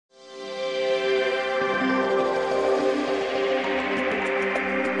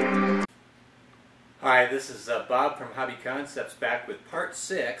this is Bob from Hobby Concepts back with part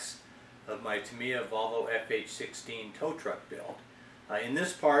 6 of my Tamiya Volvo FH16 tow truck build. In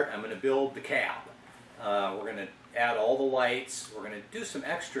this part I'm going to build the cab. We're going to add all the lights. We're going to do some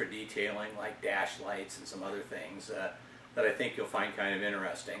extra detailing like dash lights and some other things that I think you'll find kind of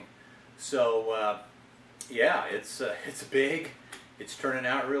interesting. So yeah, it's big. It's turning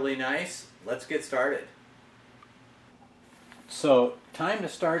out really nice. Let's get started. So time to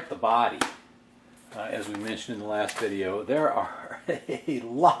start the body. As we mentioned in the last video, there are a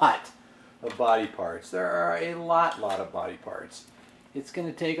lot of body parts. There are a lot of body parts. It's going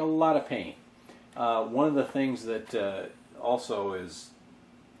to take a lot of paint. One of the things that also is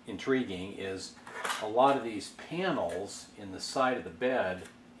intriguing is a lot of these panels in the side of the bed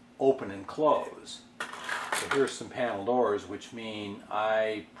open and close. So here's some panel doors, which mean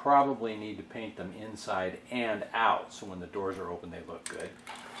I probably need to paint them inside and out, so when the doors are open they look good.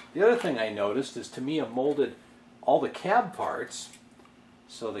 The other thing I noticed is Tamiya molded all the cab parts,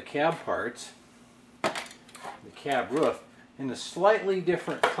 so the cab parts, the cab roof, in a slightly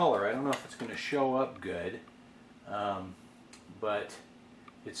different color. I don't know if it's going to show up good, but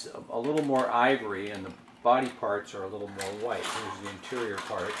it's a little more ivory and the body parts are a little more white. Here's the interior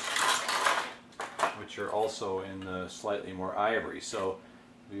parts, which are also in the slightly more ivory. So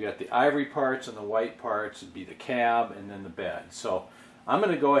we've got the ivory parts and the white parts would be the cab and then the bed. So I'm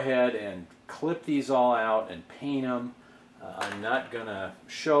going to go ahead and clip these all out and paint them. I'm not going to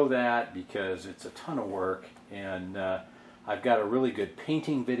show that because it's a ton of work, and I've got a really good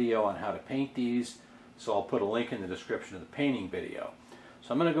painting video on how to paint these, so I'll put a link in the description of the painting video.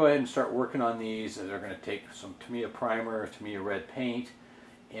 So I'm going to go ahead and start working on these. They're going to take some Tamiya primer, Tamiya red paint,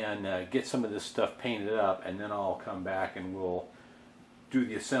 and get some of this stuff painted up, and then I'll come back and we'll do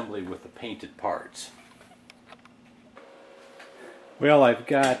the assembly with the painted parts. Well, I've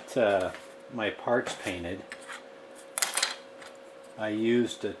got my parts painted. I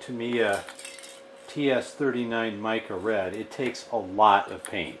used a Tamiya TS39 mica red. It takes a lot of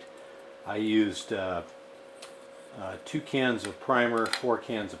paint. I used 2 cans of primer, 4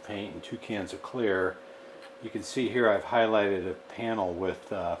 cans of paint, and 2 cans of clear. You can see here I've highlighted a panel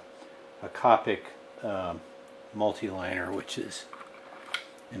with a Copic multi-liner, which is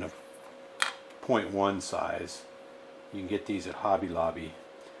in a 0.1 size. You can get these at Hobby Lobby.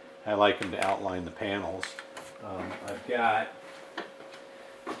 I like them to outline the panels. I've got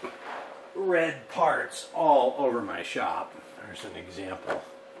red parts all over my shop. There's an example.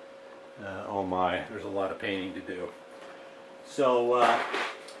 Oh my, there's a lot of painting to do. So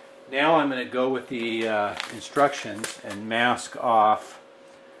now I'm going to go with the instructions and mask off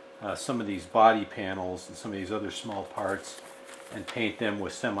some of these body panels and some of these other small parts and paint them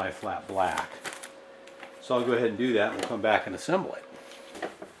with semi-flat black. So I'll go ahead and do that and we'll come back and assemble it.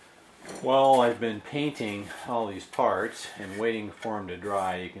 While I've been painting all these parts and waiting for them to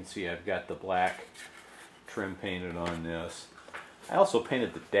dry, you can see I've got the black trim painted on this. I also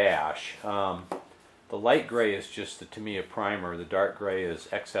painted the dash. The light gray is just the Tamiya primer, the dark gray is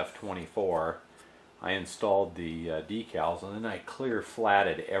XF24. I installed the decals and then I clear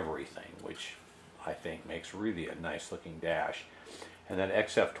flatted everything, which I think makes really a nice looking dash. And that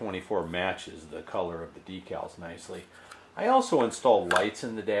XF24 matches the color of the decals nicely. I also installed lights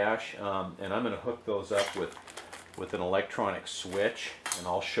in the dash, and I'm going to hook those up with an electronic switch, and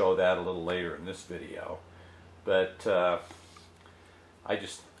I'll show that a little later in this video. But I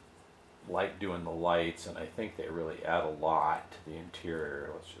just like doing the lights, and I think they really add a lot to the interior.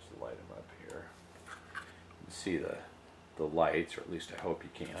 Let's just light them up here. You can see the lights, or at least I hope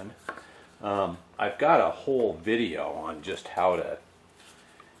you can. I've got a whole video on just how to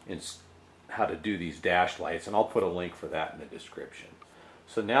do these dash lights, and I'll put a link for that in the description.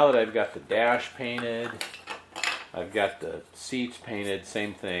 So now that I've got the dash painted, I've got the seats painted,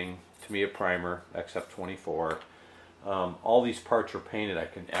 same thing, Tamiya primer, XF24. All these parts are painted. I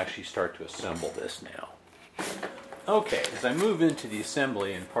can actually start to assemble this now. Okay, as I move into the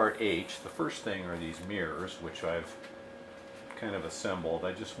assembly in part H, the first thing are these mirrors, which I've kind of assembled.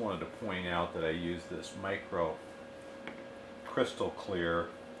 I just wanted to point out that I used this micro crystal clear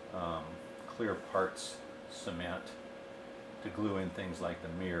clear parts cement to glue in things like the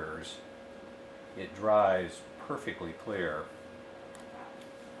mirrors. It dries perfectly clear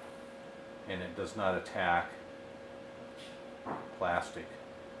and it does not attack plastic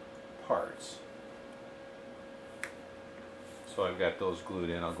parts. So I've got those glued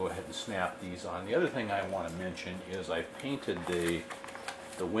in. I'll go ahead and snap these on. The other thing I want to mention is I've painted the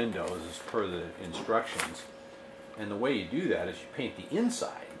windows as per the instructions, and the way you do that is you paint the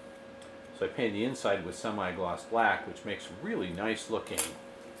inside. So I painted the inside with semi-gloss black, which makes really nice looking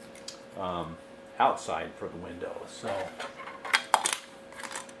outside for the windows. So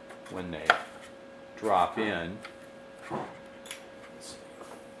when they drop in,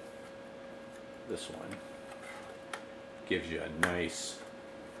 this one gives you a nice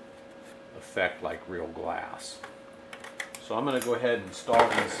effect like real glass. So I'm going to go ahead and install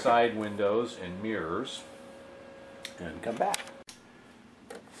these side windows and mirrors and come back.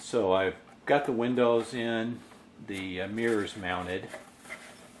 So I've got the windows in, the mirrors mounted,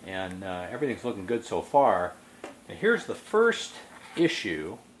 and everything's looking good so far. Now here's the first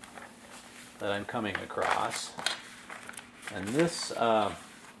issue that I'm coming across, and this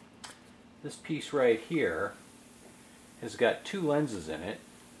this piece right here has got two lenses in it,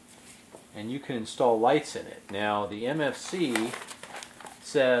 and you can install lights in it. Now the MFC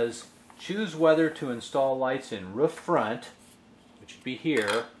says choose whether to install lights in roof front, which would be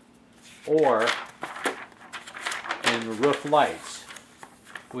here, or in roof lights,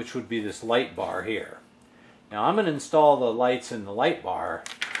 which would be this light bar here. Now I'm going to install the lights in the light bar,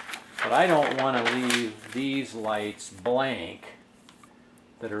 but I don't want to leave these lights blank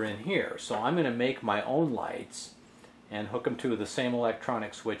that are in here. So I'm going to make my own lights and hook them to the same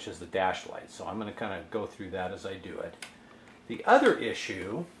electronic switch as the dash lights. So I'm going to kind of go through that as I do it. The other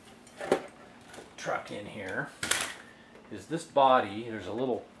issue, truck in here, is this body. There's a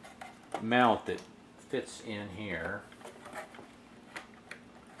little mount that fits in here.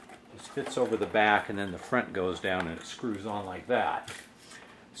 This fits over the back, and then the front goes down and it screws on like that.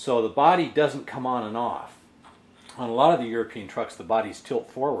 So the body doesn't come on and off. On a lot of the European trucks, the bodies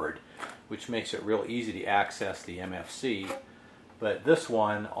tilt forward, which makes it real easy to access the MFC. But this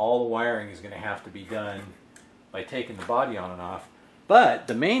one, all the wiring is going to have to be done by taking the body on and off. But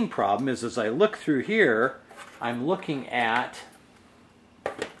the main problem is, as I look through here, I'm looking at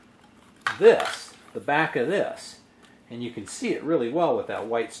this, the back of this. And you can see it really well with that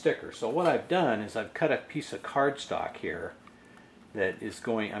white sticker. So what I've done is I've cut a piece of cardstock here that is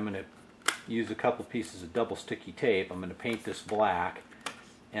going, I'm going to use a couple pieces of double sticky tape. I'm going to paint this black,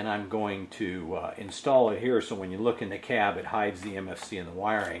 and I'm going to install it here so when you look in the cab it hides the MFC and the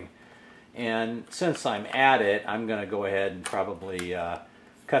wiring. And since I'm at it, I'm going to go ahead and probably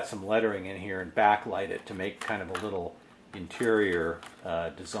cut some lettering in here and backlight it to make kind of a little interior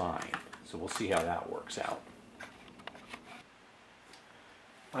design. So we'll see how that works out.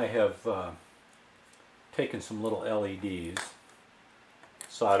 I have taken some little LEDs,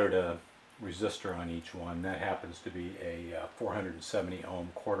 soldered a resistor on each one. That happens to be a 470 ohm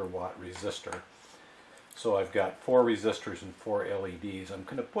quarter watt resistor. So I've got 4 resistors and 4 LEDs. I'm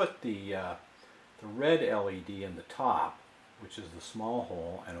going to put the red LED in the top, which is the small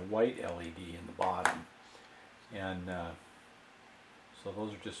hole, and a white LED in the bottom. And so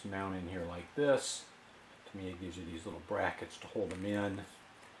those are just mounted in here like this. To me, it gives you these little brackets to hold them in.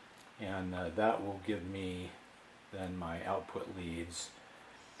 And that will give me then my output leads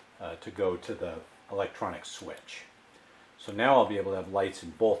to go to the electronic switch. So now I'll be able to have lights in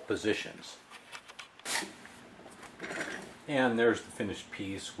both positions. And there's the finished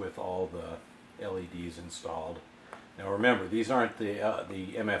piece with all the LEDs installed. Now remember, these aren't the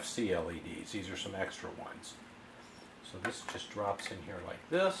MFC LEDs, these are some extra ones. So this just drops in here like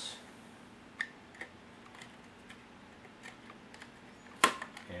this.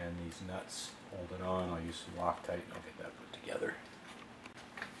 And these nuts hold it on. I'll use some Loctite and I'll get that put together.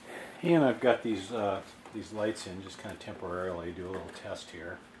 And I've got these lights in just kind of temporarily, do a little test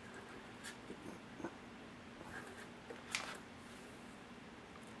here.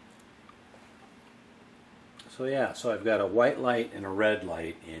 So yeah, so I've got a white light and a red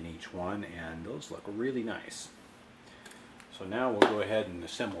light in each one, and those look really nice. So now we'll go ahead and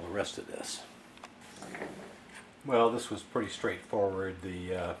assemble the rest of this. Well, this was pretty straightforward.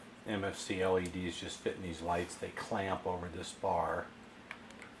 The MFC LEDs just fit in these lights. They clamp over this bar.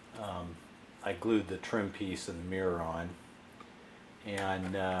 I glued the trim piece and the mirror on,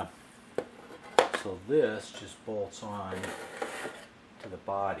 and so this just bolts on to the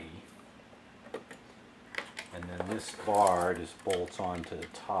body, and then this bar just bolts on to the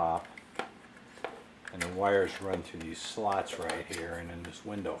top, and the wires run through these slots right here, and then this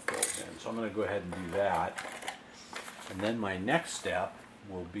window fills in. So I'm going to go ahead and do that. And then my next step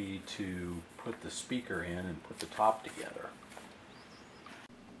will be to put the speaker in and put the top together.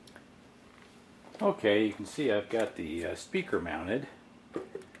 Okay, you can see I've got the speaker mounted,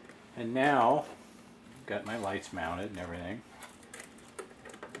 and now I've got my lights mounted and everything.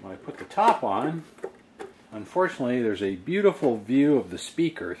 When I put the top on, unfortunately there's a beautiful view of the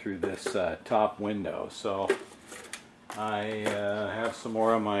speaker through this top window, so I have some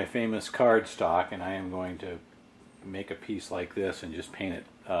more of my famous cardstock, and I am going to make a piece like this and just paint it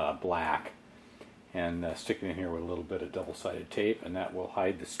black and stick it in here with a little bit of double-sided tape, and that will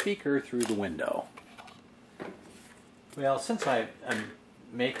hide the speaker through the window. Well, since I'm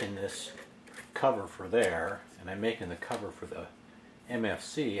making this cover for there, and I'm making the cover for the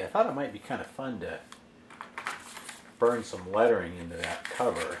MFC, I thought it might be kind of fun to burn some lettering into that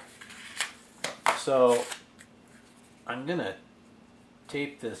cover. So I'm going to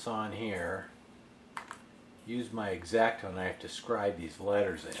tape this on here, use my X-Acto knife to scribe these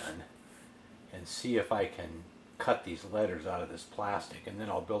letters in, and see if I can cut these letters out of this plastic, and then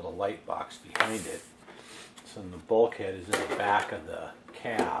I'll build a light box behind it. So the bulkhead is in the back of the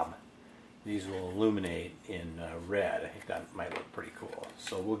cab. These will illuminate in red. I think that might look pretty cool.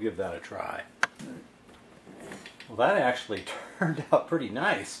 So we'll give that a try. Well, that actually turned out pretty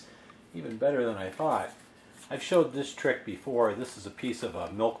nice, even better than I thought. I've showed this trick before. This is a piece of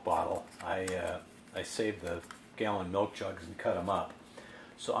a milk bottle. I saved the gallon milk jugs and cut them up.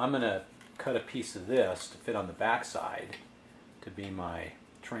 So I'm going to cut a piece of this to fit on the back side to be my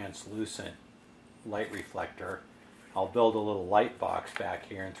translucent light reflector. I'll build a little light box back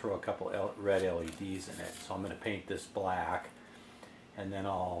here and throw a couple red LEDs in it. So I'm going to paint this black, and then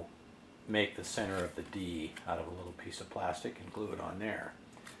I'll make the center of the D out of a little piece of plastic and glue it on there.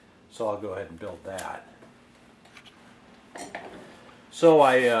 So I'll go ahead and build that. So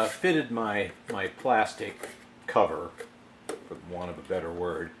I fitted my plastic cover, for want of a better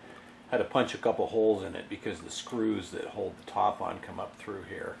word. Had to punch a couple holes in it because the screws that hold the top on come up through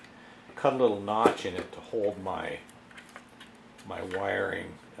here. Cut a little notch in it to hold my wiring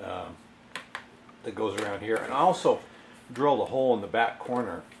that goes around here, and I also drilled a hole in the back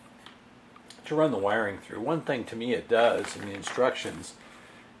corner to run the wiring through. One thing Tamiya does in the instructions,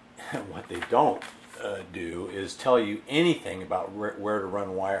 what they don't do is tell you anything about where to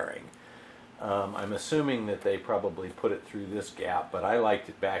run wiring. I'm assuming that they probably put it through this gap, but I liked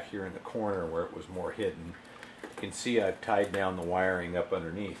it back here in the corner where it was more hidden. You can see I've tied down the wiring up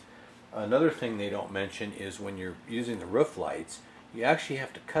underneath. Another thing they don't mention is when you're using the roof lights, you actually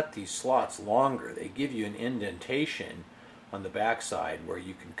have to cut these slots longer. They give you an indentation on the back side where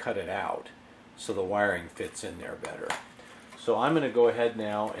you can cut it out so the wiring fits in there better. So I'm going to go ahead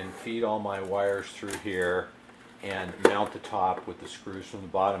now and feed all my wires through here and mount the top with the screws from the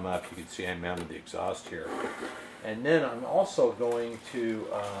bottom up. You can see I mounted the exhaust here. And then I'm also going to,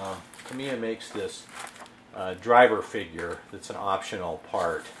 Tamiya makes this driver figure that's an optional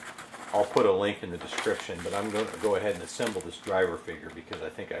part. I'll put a link in the description, but I'm going to go ahead and assemble this driver figure because I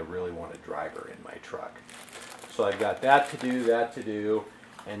think I really want a driver in my truck. So I've got that to do,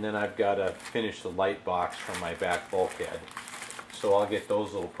 and then I've got to finish the light box from my back bulkhead. So I'll get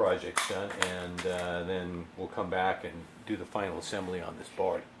those little projects done, and then we'll come back and do the final assembly on this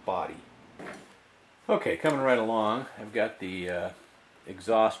body. Okay, coming right along, I've got the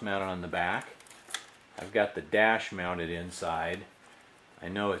exhaust mounted on the back. I've got the dash mounted inside. I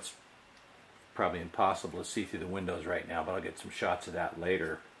know it's probably impossible to see through the windows right now, but I'll get some shots of that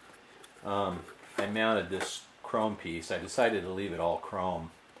later. I mounted this chrome piece. I decided to leave it all chrome.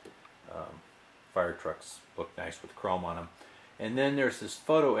 Fire trucks look nice with chrome on them. And then there's this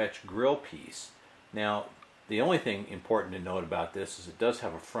photo etch grill piece. Now, the only thing important to note about this is it does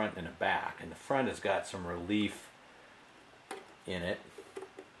have a front and a back, and the front has got some relief in it.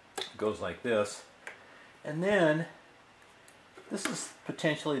 It goes like this. And then, this is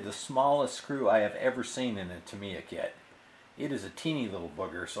potentially the smallest screw I have ever seen in a Tamiya kit. It is a teeny little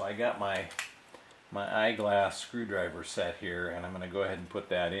booger, so I got my eyeglass screwdriver set here, and I'm going to go ahead and put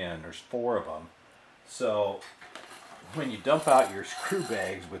that in. There's 4 of them. So when you dump out your screw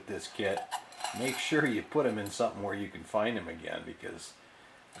bags with this kit, make sure you put them in something where you can find them again, because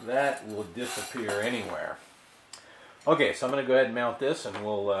that will disappear anywhere. Okay, so I'm going to go ahead and mount this, and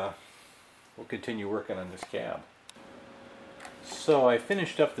we'll continue working on this cab. So I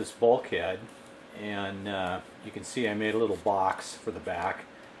finished up this bulkhead, and you can see I made a little box for the back,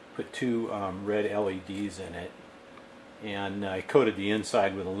 put 2 red LEDs in it, and I coated the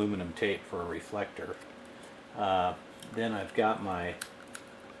inside with aluminum tape for a reflector. Then I've got my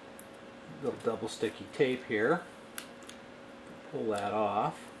little double sticky tape here. Pull that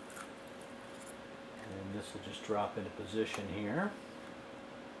off, and this will just drop into position here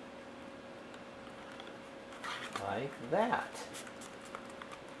like that.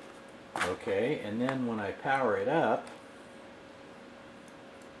 Okay, and then when I power it up,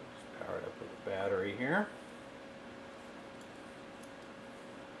 just power it up with a battery here.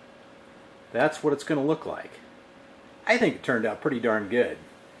 That's what it's going to look like. I think it turned out pretty darn good.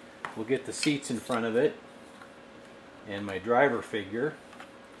 We'll get the seats in front of it and my driver figure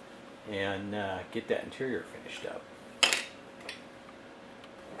and get that interior finished up.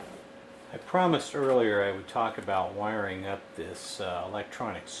 I promised earlier I would talk about wiring up this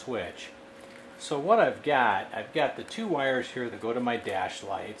electronic switch. So what I've got the two wires here that go to my dash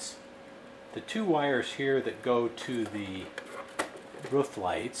lights, the two wires here that go to the roof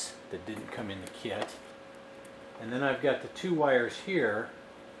lights that didn't come in the kit, and then I've got the two wires here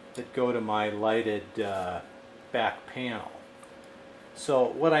that go to my lighted back panel. So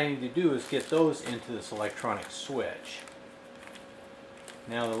what I need to do is get those into this electronic switch.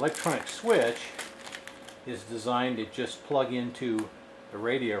 Now the electronic switch is designed to just plug into the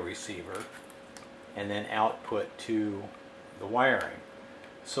radio receiver and then output to the wiring.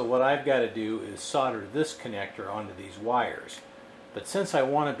 So what I've got to do is solder this connector onto these wires. But since I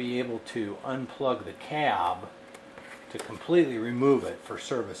want to be able to unplug the cab to completely remove it for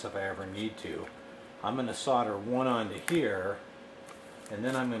service if I ever need to, I'm going to solder one onto here, and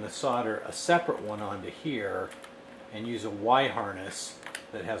then I'm going to solder a separate one onto here and use a Y harness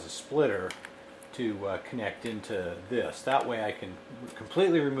that has a splitter to connect into this. That way I can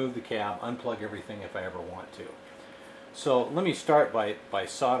completely remove the cab, unplug everything if I ever want to. So let me start by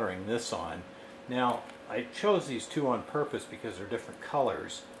soldering this on. Now I chose these two on purpose because they're different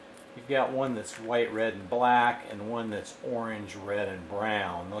colors. You've got one that's white, red, and black, and one that's orange, red, and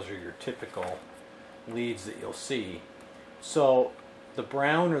brown. Those are your typical leads that you'll see. So the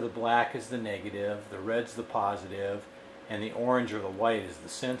brown or the black is the negative, the red's the positive, and the orange or the white is the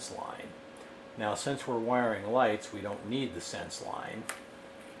sense line. Now since we're wiring lights, we don't need the sense line,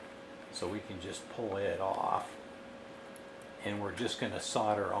 so we can just pull it off, and we're just going to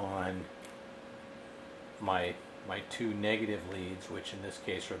solder on my two negative leads, which in this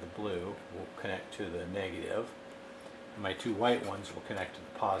case are the blue, will connect to the negative, and my two white ones will connect to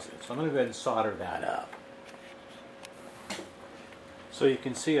the positive. So I'm going to go ahead and solder that up. So you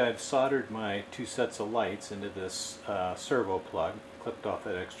can see I've soldered my two sets of lights into this servo plug, clipped off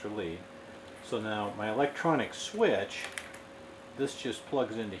that extra lead. So now my electronic switch, this just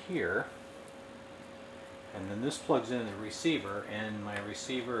plugs into here, and then this plugs into the receiver, and my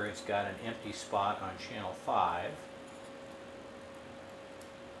receiver has got an empty spot on channel 5.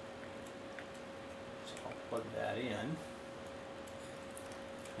 So I'll plug that in.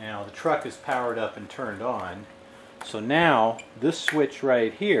 Now the truck is powered up and turned on. So now this switch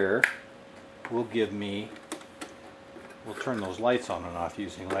right here will give me, we'll turn those lights on and off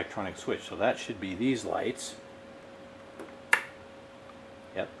using an electronic switch. So that should be these lights.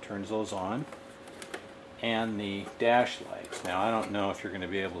 Yep, turns those on. And the dash lights. Now I don't know if you're going to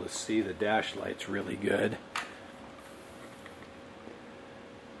be able to see the dash lights really good.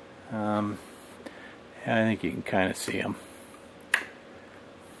 I think you can kind of see them.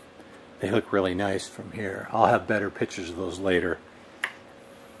 They look really nice from here. I'll have better pictures of those later.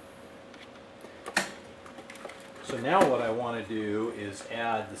 So now what I want to do is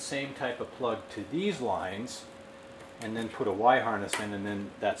add the same type of plug to these lines, and then put a Y harness in, and then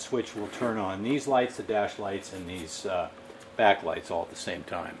that switch will turn on these lights, the dash lights, and these back lights all at the same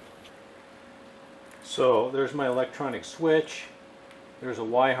time. So there's my electronic switch. There's a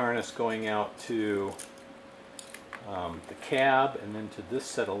Y harness going out to the cab, and then to this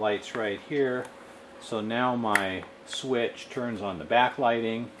set of lights right here. So now my switch turns on the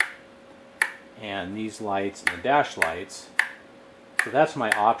backlighting and these lights and the dash lights. So that's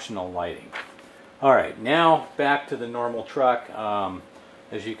my optional lighting. Alright, now back to the normal truck.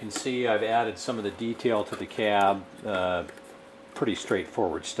 As you can see, I've added some of the detail to the cab. Pretty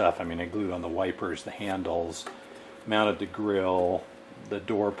straightforward stuff. I mean, I glued on the wipers, the handles, mounted the grill, the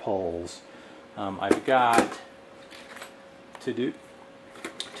door pulls. I've got to do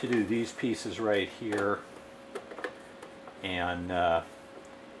these pieces right here, and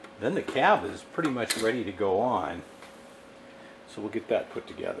then the cab is pretty much ready to go on. So we'll get that put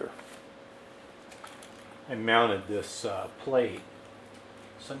together. I mounted this plate,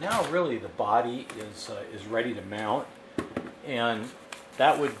 so now really the body is ready to mount, and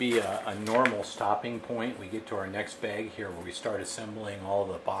that would be a normal stopping point. We get to our next bag here where we start assembling all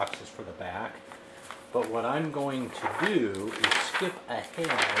the boxes for the back. But what I'm going to do is skip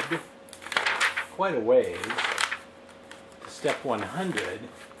ahead quite a ways to step 100,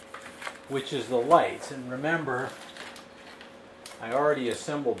 which is the lights. And remember, I already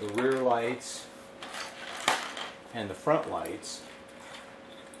assembled the rear lights and the front lights.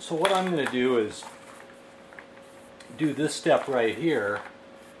 So what I'm going to do is do this step right here,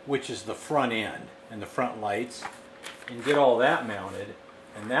 which is the front end and the front lights, and get all that mounted.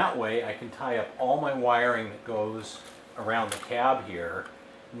 And that way I can tie up all my wiring that goes around the cab here,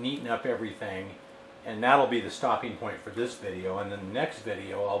 neaten up everything, and that'll be the stopping point for this video. And then the next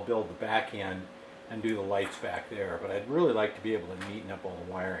video I'll build the back end and do the lights back there. But I'd really like to be able to neaten up all the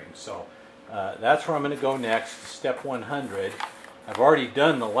wiring. So That's where I'm going to go next, step 100. I've already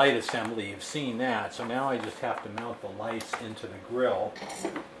done the light assembly, you've seen that, so now I just have to mount the lights into the grill.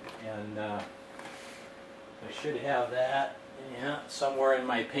 And I should have that somewhere in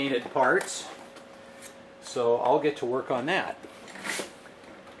my painted parts. So I'll get to work on that.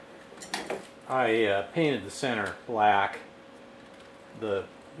 I painted the center black. The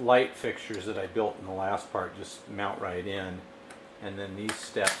light fixtures that I built in the last part just mount right in. And then these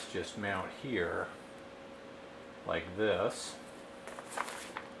steps just mount here, like this.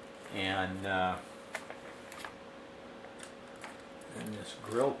 And this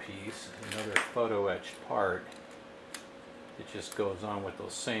grill piece, another photo etched part, it just goes on with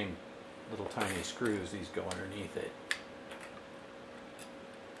those same little tiny screws. These go underneath it.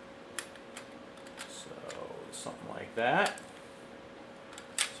 So something like that.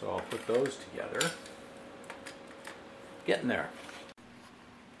 So I'll put those together. Getting there.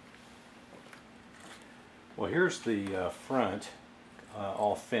 Well, here's the front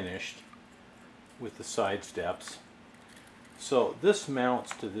all finished with the side steps. So this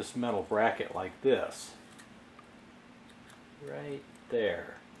mounts to this metal bracket like this, right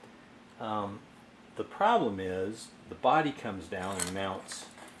there. The problem is the body comes down and mounts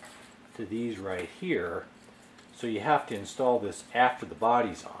to these right here, so you have to install this after the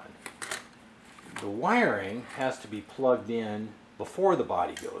body's on. The wiring has to be plugged in before the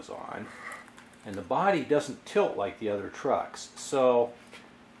body goes on, and the body doesn't tilt like the other trucks, so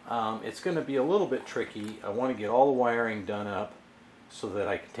it's going to be a little bit tricky. I want to get all the wiring done up so that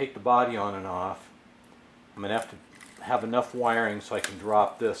I can take the body on and off. I'm going to have enough wiring so I can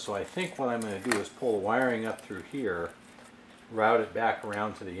drop this. So I think what I'm going to do is pull the wiring up through here, route it back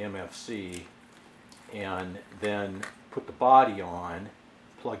around to the MFC, and then put the body on,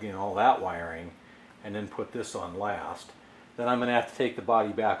 plug in all that wiring, and then put this on last. Then I'm going to have to take the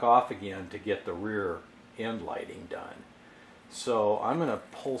body back off again to get the rear end lighting done. So I'm going to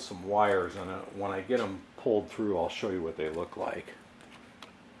pull some wires, and when I get them pulled through, I'll show you what they look like.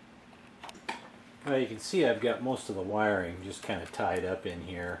 Well, you can see I've got most of the wiring just kind of tied up in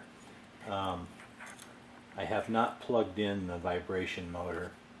here. I have not plugged in the vibration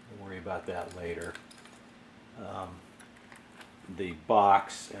motor. We'll worry about that later. The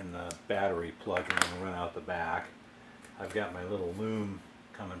box and the battery plug are going to run out the back. I've got my little loom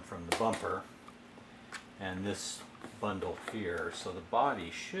coming from the bumper, and this bundle here, so the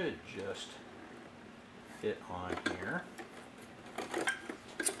body should just fit on here.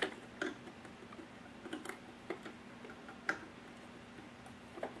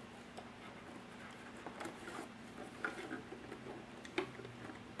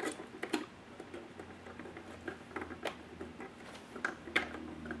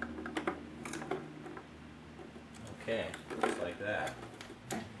 Okay, looks like that.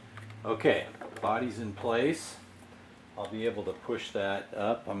 Okay, body's in place. I'll be able to push that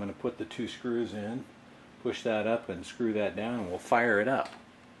up. I'm going to put the two screws in, push that up and screw that down, and we'll fire it up.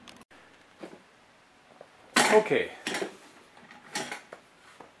 Okay.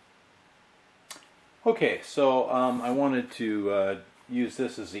 Okay, so I wanted to use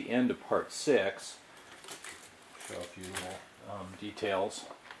this as the end of part 6. Show a few little details.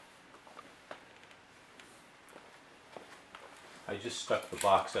 I just stuck the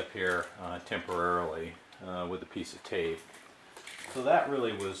box up here temporarily with a piece of tape. So that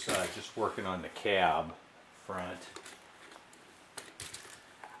really was just working on the cab front.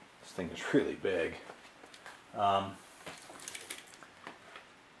 This thing is really big.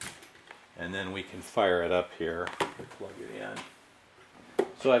 And then we can fire it up here. Plug it in.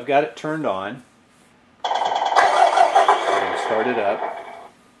 So I've got it turned on. I'm going to start it up.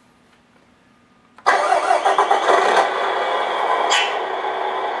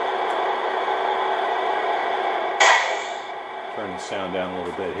 Turn the sound down a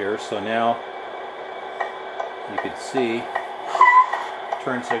little bit here. So now you can see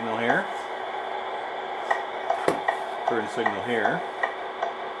turn signal here, turn signal here.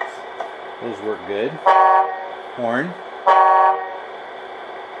 Those work good. Horn.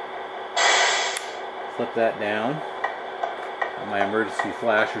 Flip that down. Got my emergency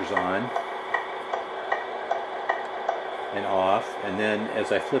flashers on and off. And then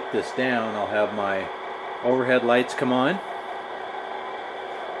as I flip this down, I'll have my overhead lights come on.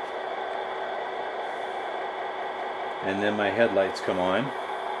 And then my headlights come on.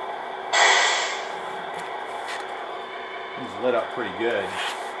 It's lit up pretty good.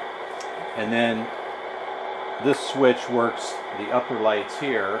 And then this switch works the upper lights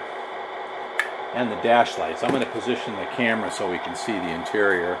here and the dash lights. I'm going to position the camera so we can see the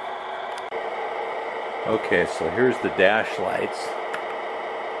interior. Okay, so here's the dash lights.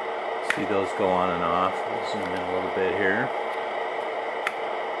 See those go on and off. We'll zoom in a little bit here.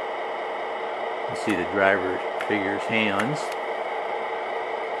 You see the driver figure's hands.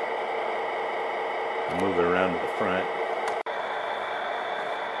 I'll move it around to the front.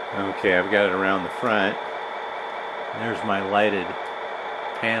 Okay, I've got it around the front. There's my lighted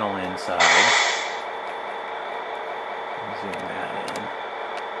panel inside. Zoom that in.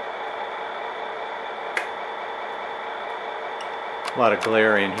 A lot of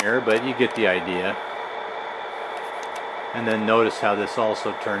glare in here, but you get the idea. And then notice how this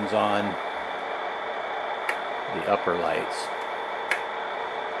also turns on the upper lights.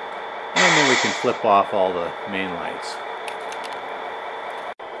 And then we can flip off all the main lights.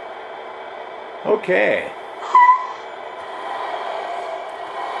 Okay.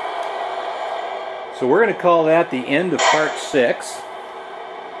 So we're going to call that the end of part 6.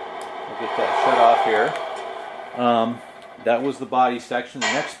 I'll get that shut off here. That was the body section.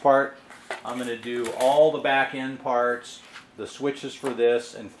 The next part, I'm going to do all the back end parts, the switches for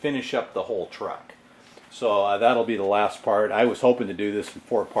this, and finish up the whole truck. So that'll be the last part. I was hoping to do this in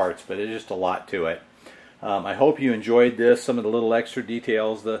 4 parts, but it's just a lot to it. I hope you enjoyed this, some of the little extra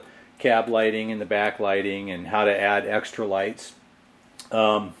details, the cab lighting and the back lighting, and how to add extra lights.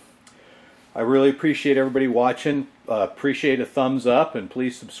 I really appreciate everybody watching. Appreciate a thumbs up, and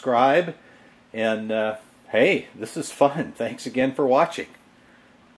please subscribe. And hey, this is fun. Thanks again for watching.